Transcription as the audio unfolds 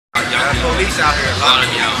police out here. A lot of,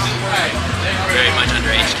 very much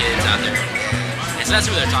underage kids out there. And so that's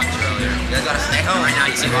who they're talking to earlier. You guys gotta stay home. Right now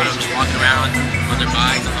you see a lot of them just walking around on their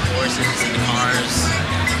bikes, on the horses, in the cars.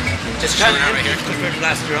 Just chilling out right here. Compared to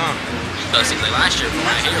last year, huh? So it seems like last year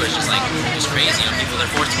right here was just like crazy. People are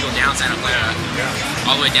forced to go down Santa Clara,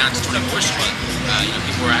 all the way down to 24th Street.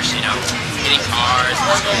 People were actually, hitting cars and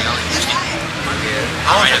just yelling.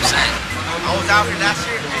 Right upset. I was out here last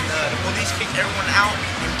year, and the police kicked everyone out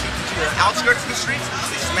and kicked into the outskirts of the streets.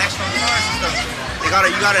 They smashed on cars and stuff. They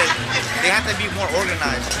have to be more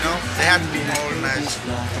organized, They have to be more organized,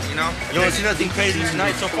 You don't see nothing crazy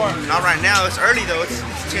tonight so far? Not right now. It's early though. It's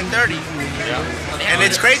 10:30. Yeah. And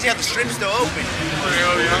it's crazy how the strip's still open.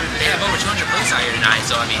 They have over 200 police out here tonight,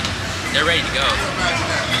 so I mean, they're ready to go.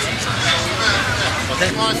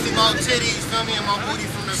 You want to see my titties, feel me, and my booty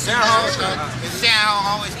from the San Jose. It's San Jose,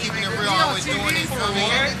 always keeping it real, always doing it, feel me?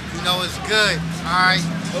 It's good, alright?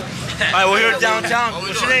 Alright, we're here downtown.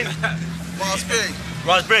 What's your name? Ross Big.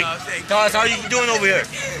 Ross Big. Tell us how you doing over here?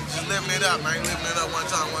 Just living it up, man. Living it up one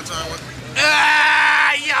time.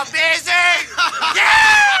 Ah, you busy? Yeah!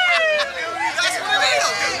 That's what it is.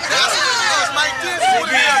 That's what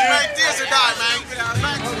it is. Make this or die, man.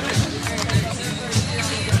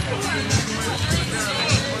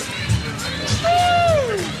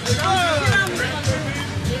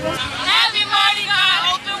 Happy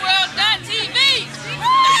MARDIGRA! OpenWorld.tv!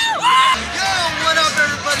 Yo, what up,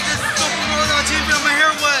 everybody? This is OpenWorld on TV. I'm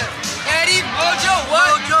here with Eddie, Mojo,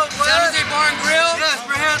 what? San Jose Bar and Grill? Yes,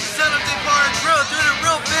 we're here at the San Jose Bar and Grill, doing it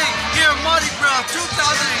real big here at MARDIGRA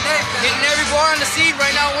 2008. Hitting every bar on the scene.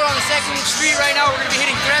 Right now, we're on the 2nd Street. Right now, we're going to be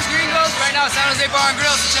hitting Tres Gringos. Right now, San Jose Bar and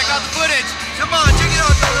Grill, so check out the footage. Come on, check it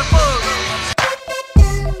out, the book.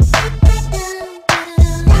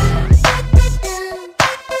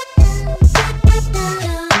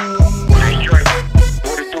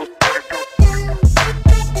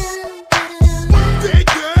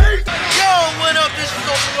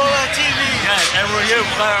 And we're here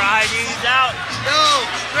with our IDs out. Yo,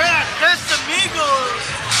 we're at Les Amigos.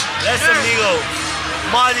 Les Amigos.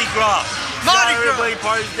 MADIGRA. Everybody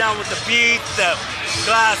parties down with the beat, the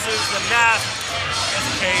glasses, the mask.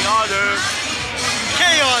 It's chaotic.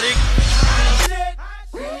 Chaotic.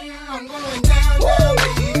 I'm going down,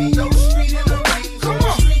 baby. No street in the rain. Come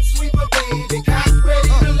on. Street sweeper, baby. Got ready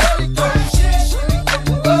to let it go. Shit,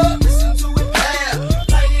 up. Listen to it blare.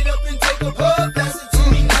 Light it up and take a puff. Pass it to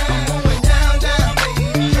me now. I'm going down,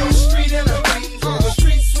 baby. No street in the rain.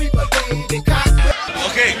 Street sweeper, baby. Got ready.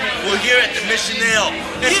 Okay, we're here at the Mission Nail.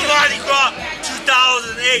 It's MADIGRA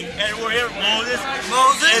 2008, and we're here with Moses.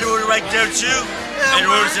 Edward right there too.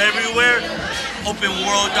 Edward's everywhere.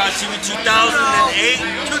 OpenWorld.tv 2008.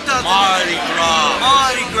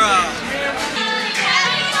 MADIGRA.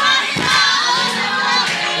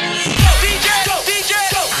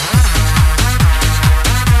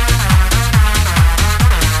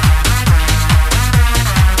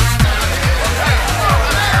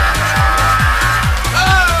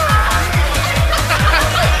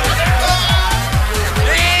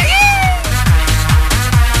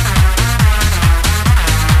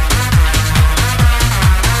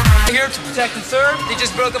 Protect and serve. They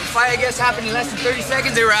just broke up a fight, I guess, happened in less than 30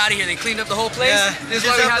 seconds. They were out of here. They cleaned up the whole place. Yeah, This is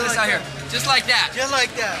why we have this out here. Just like that. Just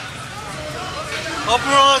like that.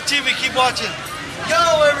 OpenWorld TV, keep watching. Yo,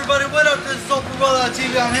 everybody, what up? This is OpenWorld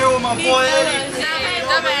TV. I'm here with my boy Eddie.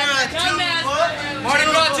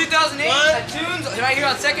 MARDIGRA 2008 at Tunes, right here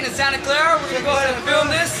on 2nd and Santa Clara. We're gonna go ahead and film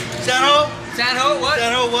this. San Ho? San Ho, what?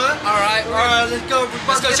 San Ho, what? Alright, let's go.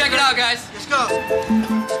 Let's go check it out, guys. Let's go.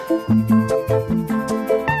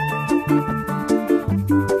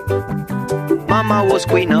 Mama was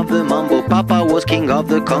queen of the mambo, Papa was king of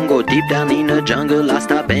the Congo. Deep down in the jungle, I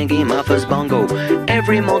start banging my first bongo.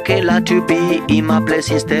 Every monkey like to be in my place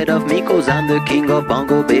instead of me, 'cause I'm the king of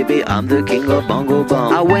bongo, baby, I'm the king of bongo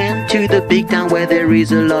bong. I went to the big town where there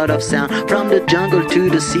is a lot of sound, from the jungle to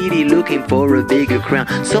the city looking for a bigger crown.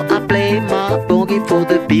 So I play my boogie for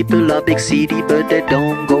the people of big city, but they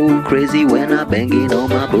don't go crazy when I'm banging on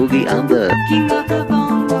my boogie. I'm the king of the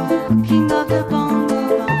bongo, king of the bongo.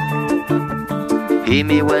 Hear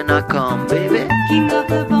me when I come, baby. King of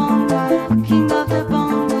the bongo, king of the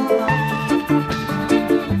bongo.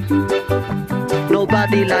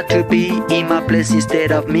 Nobody like to be in my place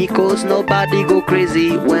instead of me, 'cause nobody go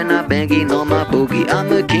crazy when I'm banging on my boogie. I'm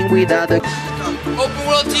a king without a...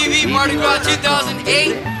 OpenWorld TV, MARDIGRA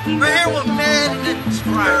 2008. We're here with Man and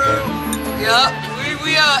Squirrel. Yup.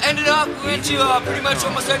 we ended up, we went to pretty much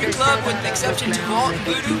almost every club with the exception to Vault and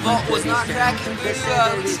Voodoo. Vault was not cracking. Voodoo,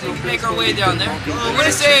 let's see if we can make our way down there. I'm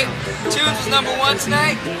gonna say Tunes was #1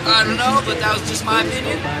 tonight. I don't know, but that was just my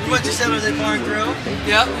opinion. We went to San Jose Bar and Grill.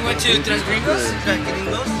 Yep, we went to Tres Gringos.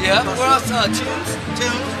 Yep, where else? Tunes.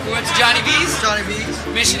 We went to Johnny B's.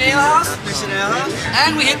 Mission Ale House.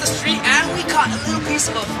 And we hit the street and we caught a little piece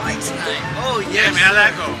of a fight tonight. Oh Yeah, man, how'd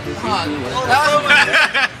that go?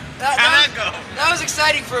 That was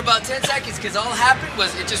exciting for about 10 seconds because all that happened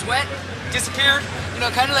was it just went, disappeared. You know,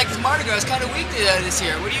 kind of like this Mardi Gras. It's kind of weak this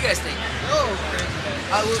year. What do you guys think?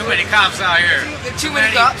 Too many cops out here. Too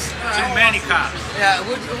many cops? Too many cops. Yeah,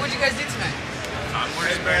 what'd you guys do tonight? We're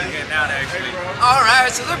just barely getting out, actually.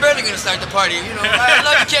 Alright, so they're barely going to start the party, you know. I'd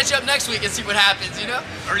love to catch up next week and see what happens, you know?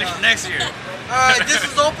 Early for next year. Alright, this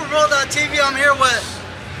is OpenRoad.tv. I'm here with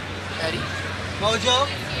Eddie. Mojo.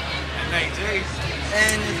 And Nate.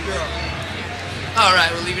 And this girl.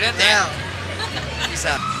 Alright, we'll leave it at that. Peace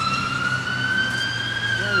out.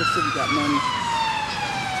 Yeah, let's see if we got money.